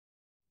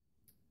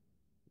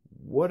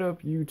What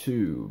up,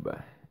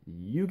 YouTube?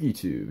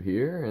 YuGiTube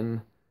here,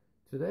 and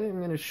today I'm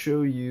going to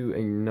show you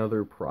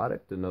another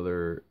product,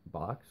 another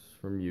box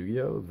from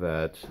YuGiOh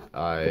that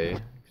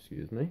I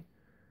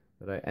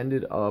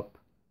ended up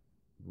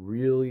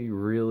really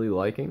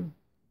liking,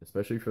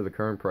 especially for the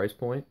current price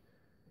point.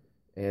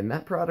 And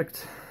that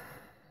product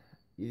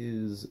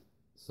is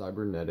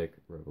Cybernetic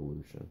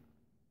Revolution.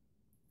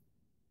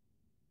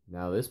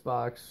 Now, this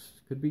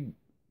box could be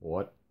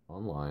bought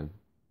online,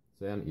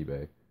 say on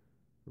eBay,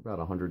 for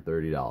about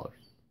 $130.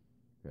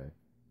 Okay.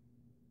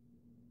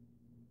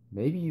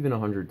 Maybe even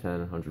 $110,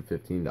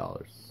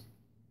 $115.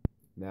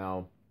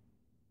 Now,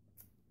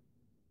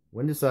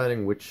 when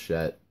deciding which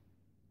sets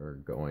are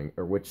going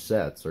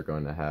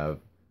to have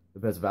the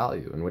best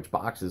value and which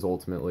boxes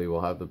ultimately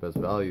will have the best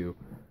value,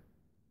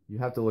 you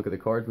have to look at the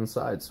cards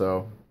inside.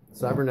 So,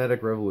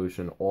 Cybernetic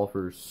Revolution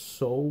offers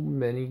so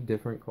many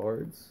different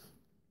cards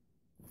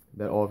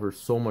that offer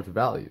so much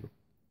value.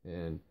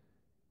 And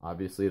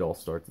obviously, it all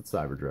starts at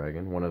Cyber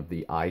Dragon, one of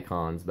the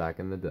icons back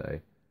in the day.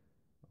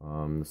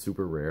 The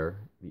super rare,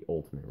 the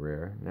ultimate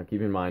rare. Now,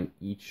 keep in mind,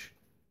 each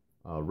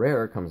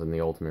rare comes in the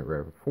ultimate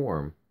rare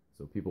form,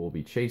 so people will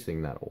be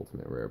chasing that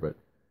ultimate rare. But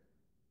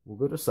we'll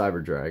go to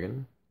Cyber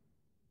Dragon.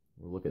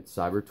 We'll look at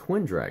Cyber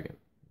Twin Dragon.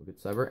 Look at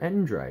Cyber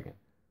End Dragon.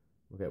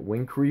 Look at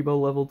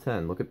Winkribo level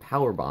 10. Look at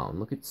Power Bomb.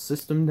 Look at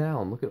System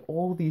Down. Look at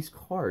all these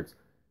cards.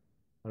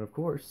 And of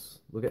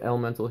course, look at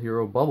Elemental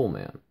Hero Bubble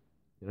Man.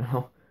 You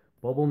know,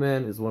 Bubble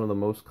Man is one of the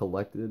most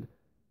collected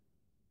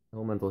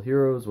elemental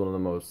heroes, one of the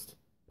most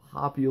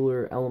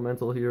popular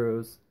elemental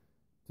heroes,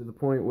 to the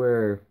point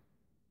where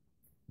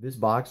this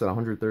box at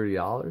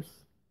 $130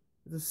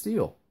 is a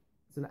steal.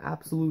 It's an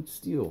absolute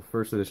steal,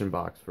 first edition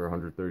box for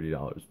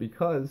 $130,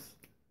 because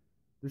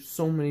there's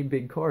so many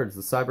big cards.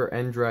 The Cyber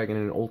End Dragon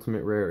and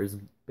Ultimate Rare is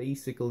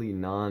basically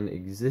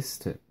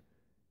non-existent.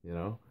 You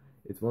know,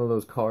 it's one of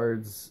those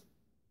cards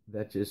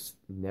that just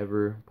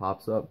never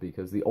pops up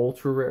because the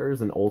ultra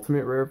rares and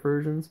ultimate rare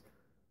versions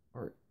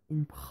are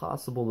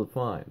impossible to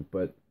find.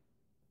 But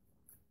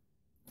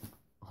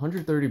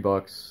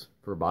 $130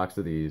 for a box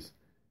of these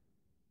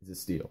is a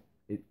steal.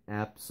 An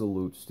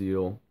absolute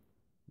steal.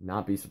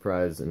 Not be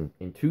surprised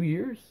in 2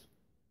 years.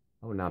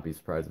 I would not be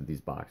surprised if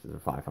these boxes are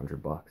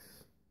 $500.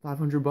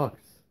 $500.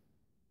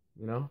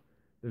 You know,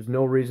 there's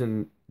no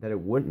reason that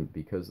it wouldn't,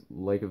 because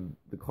like of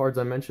the cards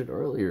I mentioned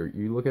earlier,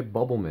 you look at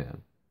Bubble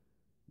Man.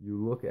 You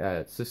look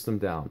at System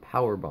Down,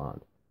 Power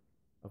Bond.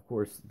 Of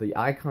course, the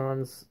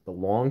icons, the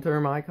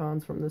long-term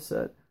icons from this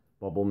set,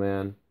 Bubble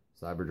Man,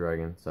 Cyber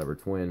Dragon, Cyber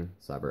Twin,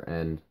 Cyber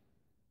End.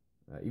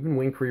 Even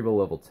Winkribo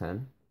level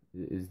 10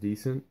 is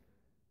decent.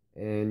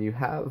 And you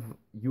have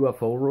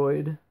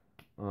UFO-roid,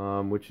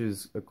 which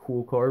is a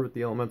cool card with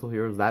the elemental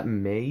heroes. That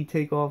may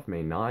take off,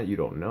 may not, you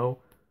don't know.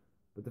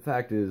 But the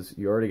fact is,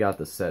 you already got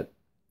the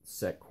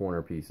set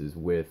corner pieces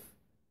with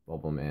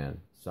Bubble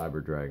Man,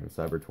 Cyber Dragon,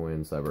 Cyber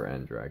Twin, Cyber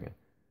End Dragon.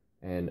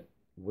 And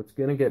what's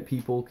going to get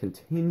people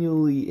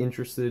continually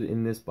interested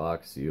in this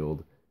box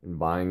sealed and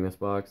buying this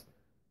box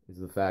is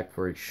the fact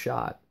for a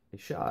shot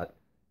at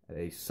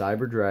a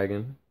Cyber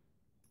Dragon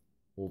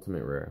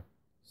Ultimate Rare,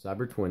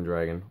 Cyber Twin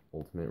Dragon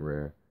Ultimate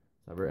Rare,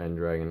 Cyber End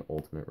Dragon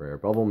Ultimate Rare,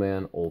 Bubble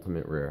Man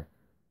Ultimate Rare,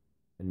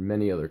 and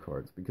many other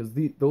cards. Because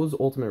those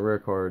Ultimate Rare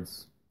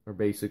cards are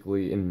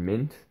basically in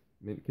mint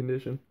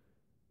condition,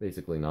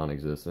 basically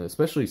non-existent,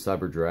 especially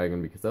Cyber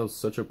Dragon, because that was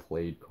such a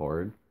played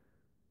card.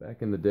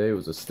 Back in the day, it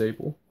was a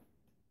staple.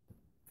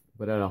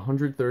 But at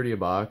 $130 a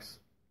box,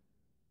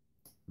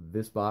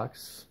 this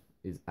box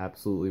is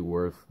absolutely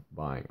worth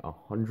buying.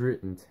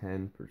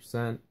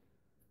 110%.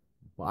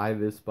 Buy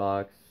this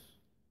box.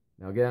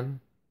 Now again,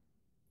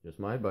 just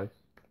my advice.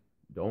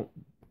 Don't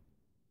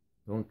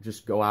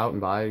just go out and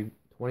buy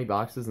 20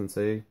 boxes and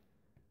say,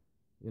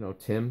 you know,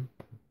 Tim,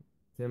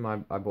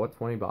 I bought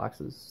 20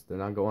 boxes. They're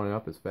not going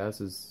up as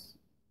fast as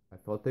I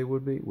thought they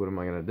would be. What am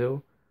I going to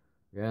do?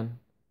 Again,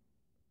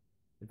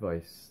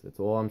 advice. That's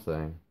all I'm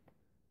saying.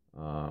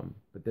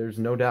 But there's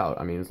no doubt.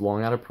 I mean, it's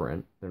long out of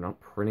print. They're not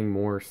printing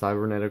more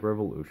Cybernetic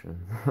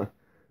Revolution. They're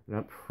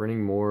not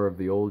printing more of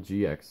the old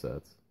GX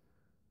sets.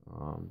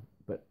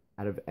 But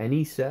out of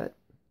any set,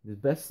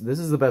 this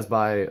is the best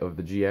buy of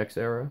the GX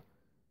era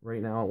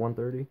right now at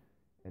 $130.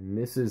 And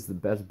this is the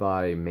best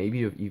buy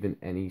maybe of even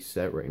any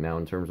set right now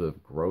in terms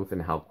of growth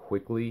and how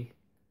quickly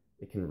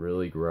it can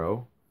really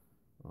grow.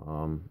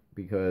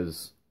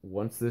 Because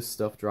once this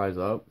stuff dries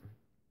up,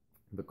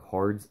 the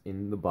cards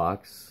in the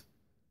box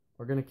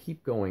are going to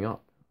keep going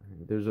up. I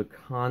mean, there's a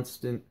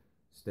constant,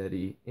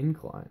 steady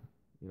incline.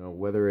 You know,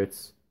 whether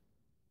it's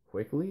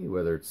quickly,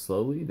 whether it's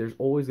slowly, there's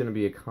always going to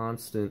be a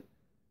constant,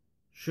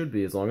 should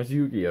be, as long as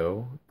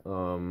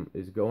YuGiOh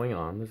is going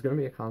on, there's going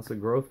to be a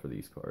constant growth for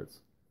these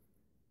cards.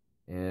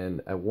 And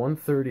at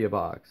 $130 a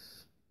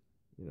box,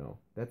 you know,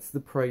 that's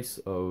the price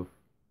of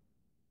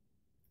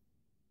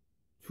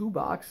 2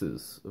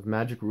 boxes of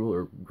Magic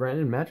Ruler.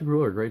 Granted, Magic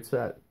Ruler, great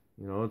set.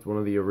 You know, it's one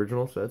of the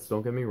original sets,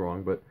 don't get me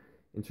wrong, but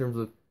in terms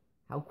of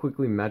how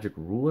quickly Magic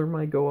Ruler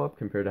might go up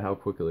compared to how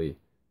quickly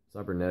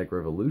Cybernetic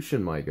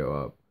Revolution might go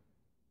up,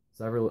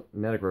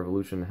 Cybernetic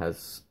Revolution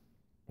has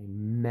a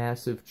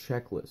massive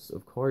checklist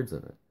of cards in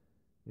it.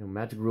 You know,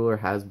 Magic Ruler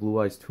has Blue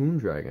Eyes Toon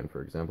Dragon,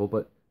 for example,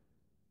 but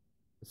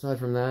aside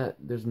from that,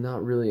 there's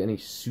not really any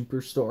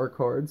superstar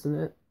cards in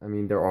it. I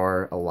mean, there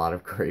are a lot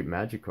of great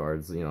Magic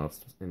cards, you know,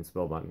 in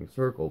Spellbinding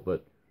Circle,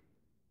 but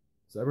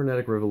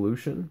Cybernetic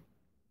Revolution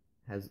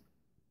has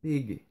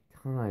big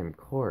time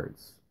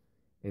cards.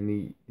 And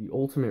the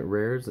ultimate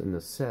rares in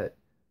the set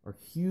are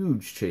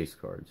huge chase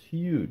cards.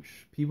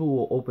 Huge. People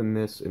will open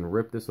this and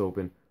rip this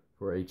open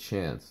for a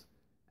chance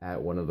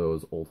at one of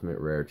those ultimate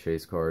rare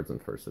chase cards in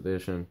first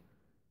edition.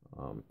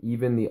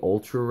 Even the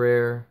ultra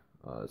rare,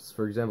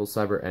 for example,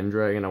 Cyber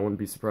Dragon, I wouldn't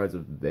be surprised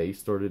if they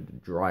started to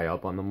dry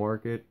up on the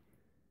market.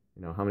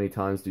 You know, how many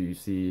times do you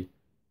see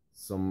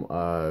some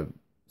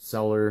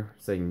seller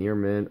say near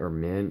mint or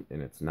mint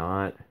and it's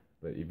not?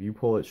 But if you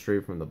pull it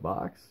straight from the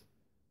box,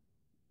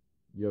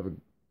 you have a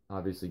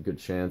obviously good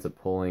chance at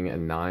pulling a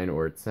 9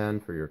 or a 10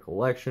 for your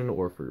collection,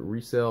 or for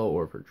resale,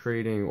 or for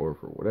trading, or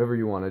for whatever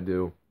you want to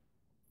do.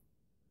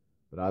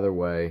 But either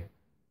way,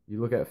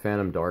 you look at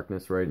Phantom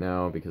Darkness right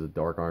now because of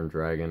Dark Arm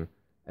Dragon.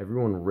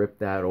 Everyone ripped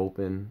that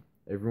open.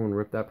 Everyone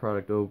ripped that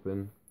product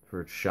open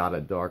for a shot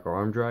at Dark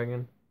Arm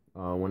Dragon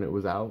when it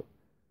was out.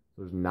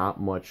 There's not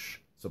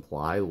much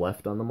supply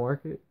left on the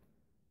market.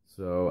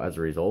 So as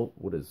a result,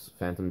 what is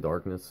Phantom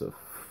Darkness, a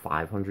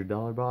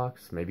 $500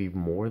 box? Maybe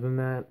more than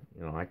that?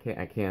 You know, I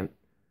can't,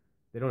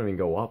 they don't even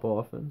go up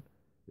often.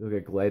 You look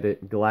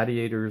at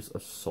Gladiator's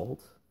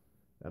Assault.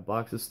 That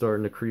box is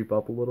starting to creep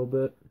up a little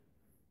bit.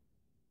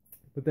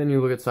 But then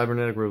you look at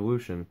Cybernetic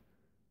Revolution,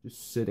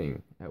 just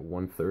sitting at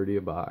 $130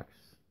 a box.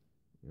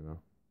 You know,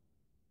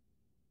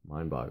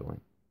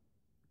 mind-boggling.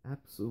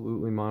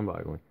 Absolutely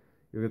mind-boggling.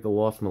 You look at the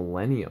Lost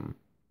Millennium.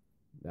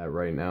 That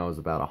right now is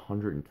about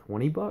 $120,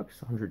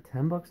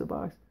 $110 a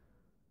box.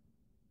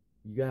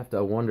 You have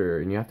to wonder,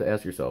 and you have to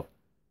ask yourself,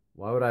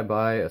 why would I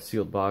buy a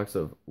sealed box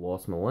of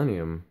Lost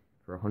Millennium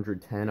for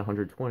 $110,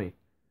 $120?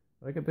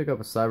 I could pick up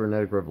a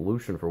Cybernetic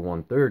Revolution for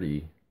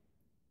 $130,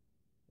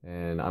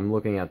 and I'm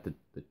looking at the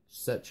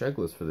set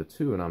checklist for the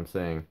two, and I'm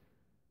saying,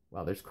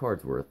 wow, there's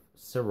cards worth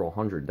several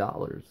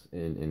 $100s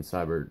in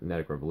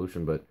Cybernetic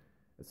Revolution, but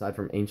aside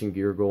from Ancient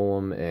Gear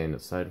Golem, and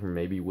aside from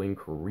maybe Wing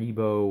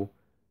Karibo,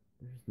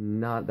 there's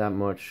not that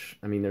much.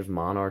 I mean, there's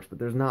Monarchs, but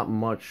there's not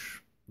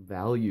much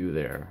value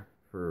there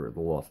for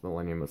the Lost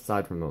Millennium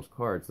aside from those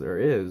cards. There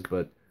is,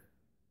 but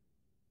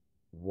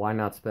why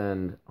not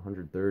spend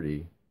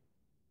 $130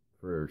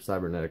 for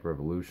Cybernetic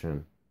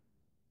Revolution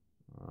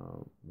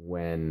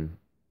when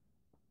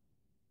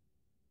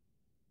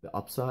the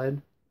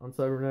upside on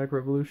Cybernetic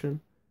Revolution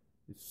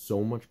is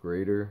so much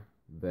greater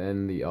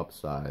than the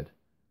upside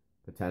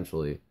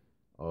potentially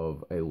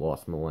of a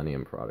Lost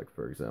Millennium product,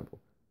 for example?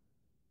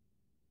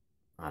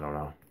 I don't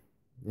know.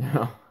 You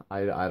know,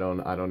 I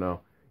don't know.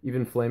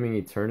 Even Flaming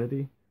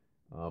Eternity.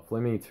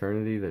 Flaming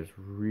Eternity, there's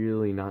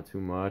really not too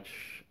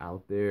much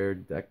out there.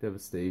 Deck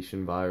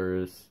Devastation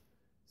Virus,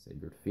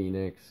 Sacred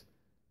Phoenix,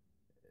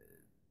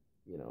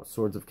 you know,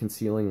 Swords of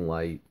Concealing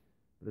Light.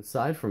 But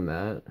aside from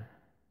that,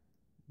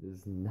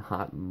 there's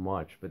not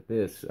much. But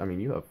this, I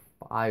mean, you have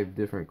 5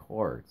 different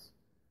cards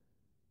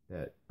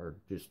that are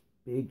just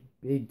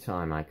big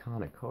time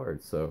iconic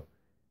cards. So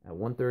at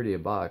 $130 a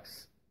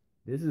box,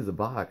 this is a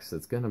box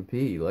that's going to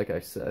be, like I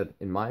said,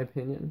 in my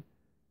opinion,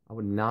 I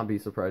would not be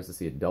surprised to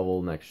see a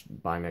double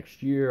by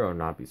next year. I would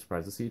not be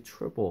surprised to see a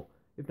triple,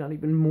 if not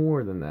even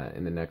more than that,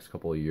 in the next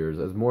couple of years,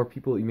 as more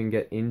people even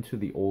get into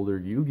the older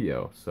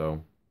Yu-Gi-Oh!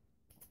 So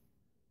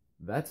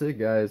that's it,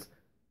 guys.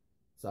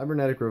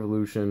 Cybernetic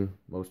Revolution,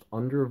 most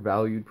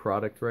undervalued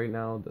product right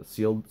now, the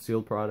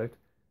sealed product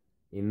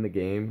in the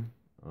game.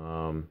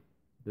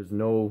 There's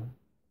no,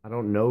 I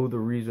don't know the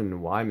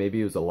reason why.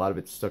 Maybe it was a lot of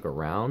it stuck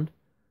around.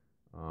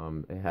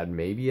 It had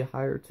maybe a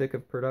higher bit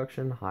of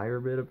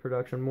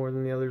production more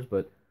than the others,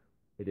 but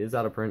it is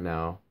out of print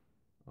now.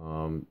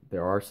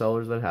 There are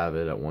sellers that have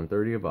it at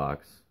 $130 a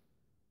box.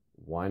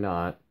 Why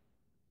not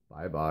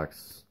buy a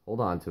box, hold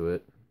on to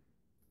it,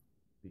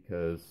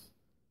 because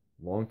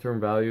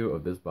long-term value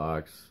of this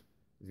box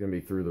is going to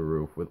be through the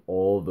roof with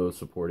all of those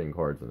supporting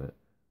cards in it.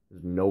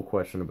 There's no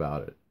question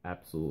about it.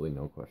 Absolutely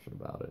no question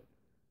about it.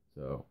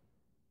 So,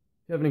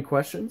 if you have any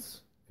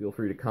questions, feel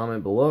free to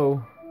comment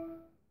below.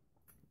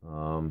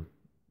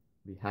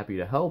 Be happy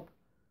to help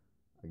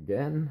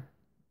again.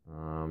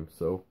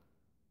 So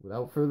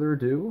without further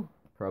ado,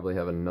 probably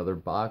have another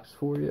box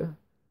for you.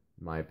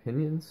 My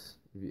opinions.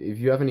 If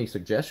you have any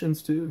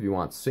suggestions too, if you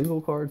want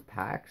single cards,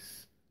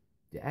 packs,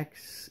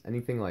 decks,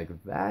 anything like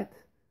that,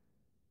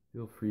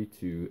 feel free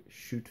to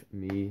shoot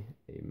me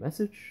a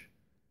message.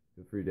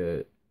 Feel free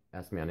to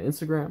ask me on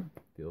Instagram.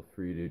 Feel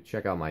free to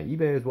check out my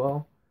eBay as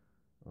well.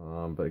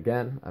 But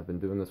again, I've been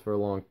doing this for a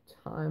long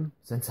time,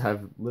 since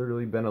I've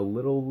literally been a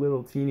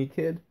little teeny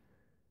kid.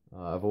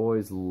 I've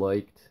always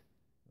liked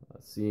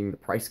seeing the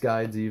price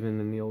guides even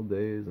in the old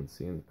days and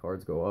seeing the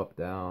cards go up,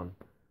 down.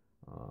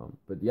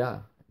 But yeah,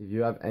 if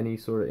you have any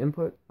sort of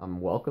input, I'm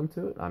welcome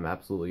to it. I'm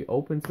absolutely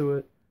open to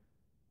it.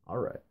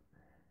 Alright,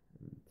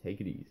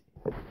 take it easy.